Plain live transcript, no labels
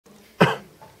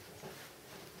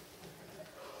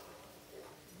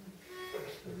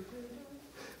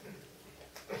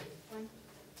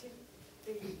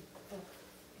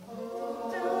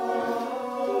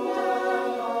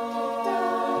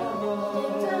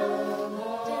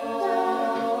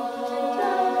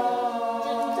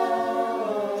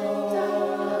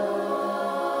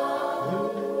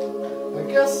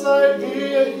guess I'd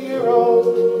be a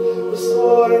hero, with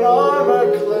sword and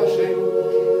armor clashing,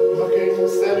 looking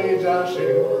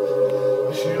semi-dashing,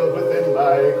 a shield within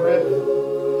my grip.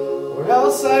 Or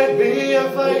else I'd be a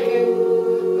Viking,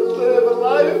 and live a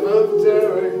life of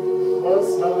daring, or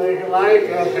smelling like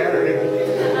a herring.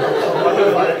 On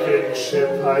a Viking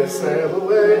ship I'd sail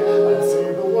away, I'd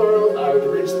see the world, I'd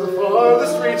reach the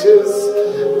farthest reaches,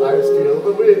 I'd feel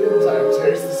the wind, I'd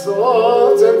taste the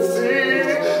salt and sea,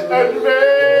 and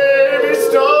maybe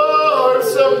storm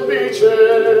some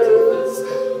beaches.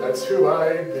 That's who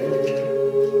I'd be.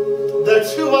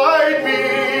 That's who I'd be.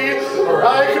 Or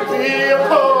I could be a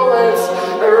poet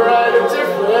and write a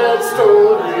different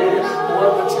story,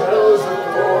 one that tells of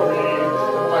glory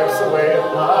and wipes away at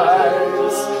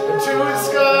lies. And to the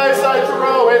skies I'd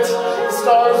throw it, the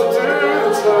stars would do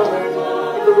the telling,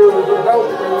 the moon would help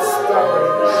me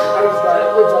spelling, and write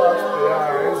the dots, the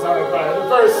eyes. I'd write a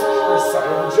verse,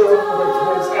 recite a joke with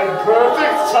words and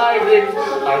perfect timing.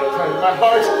 I'd pen my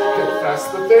heart, confess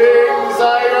the things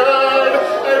I heard,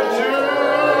 and do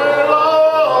it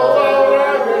all while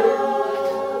rhyming.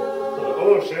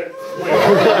 Oh shit.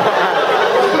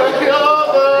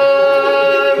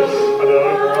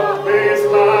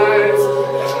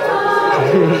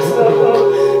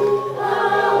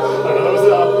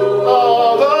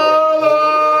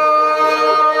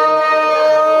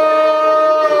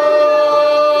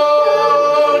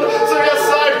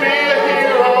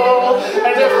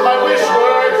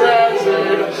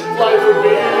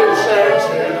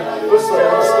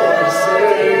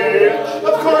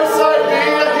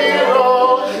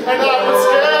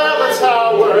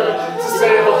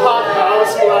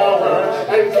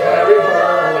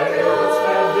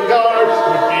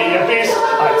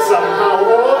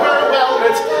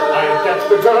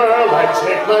 The girl, I'd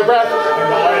take my breath,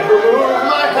 and I'd remove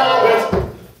my helmet.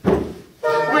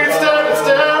 We'd stare and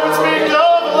speak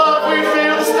of love, we'd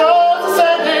feel the stars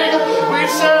ascending,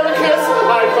 we'd share a kiss,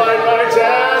 I'd find my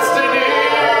destiny,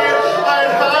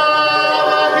 I'd have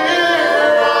a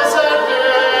hero's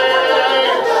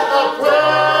ending, a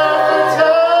perfect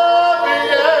happy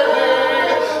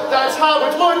ending, that's how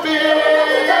it would be.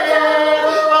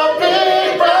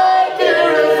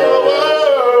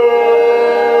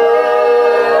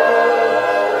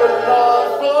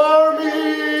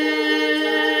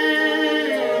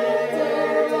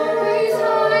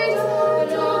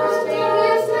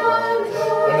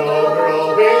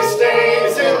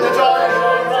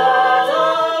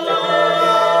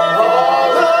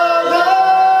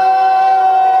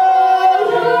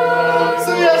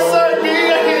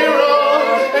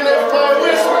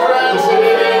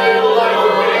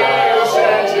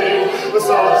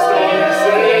 All stories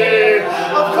say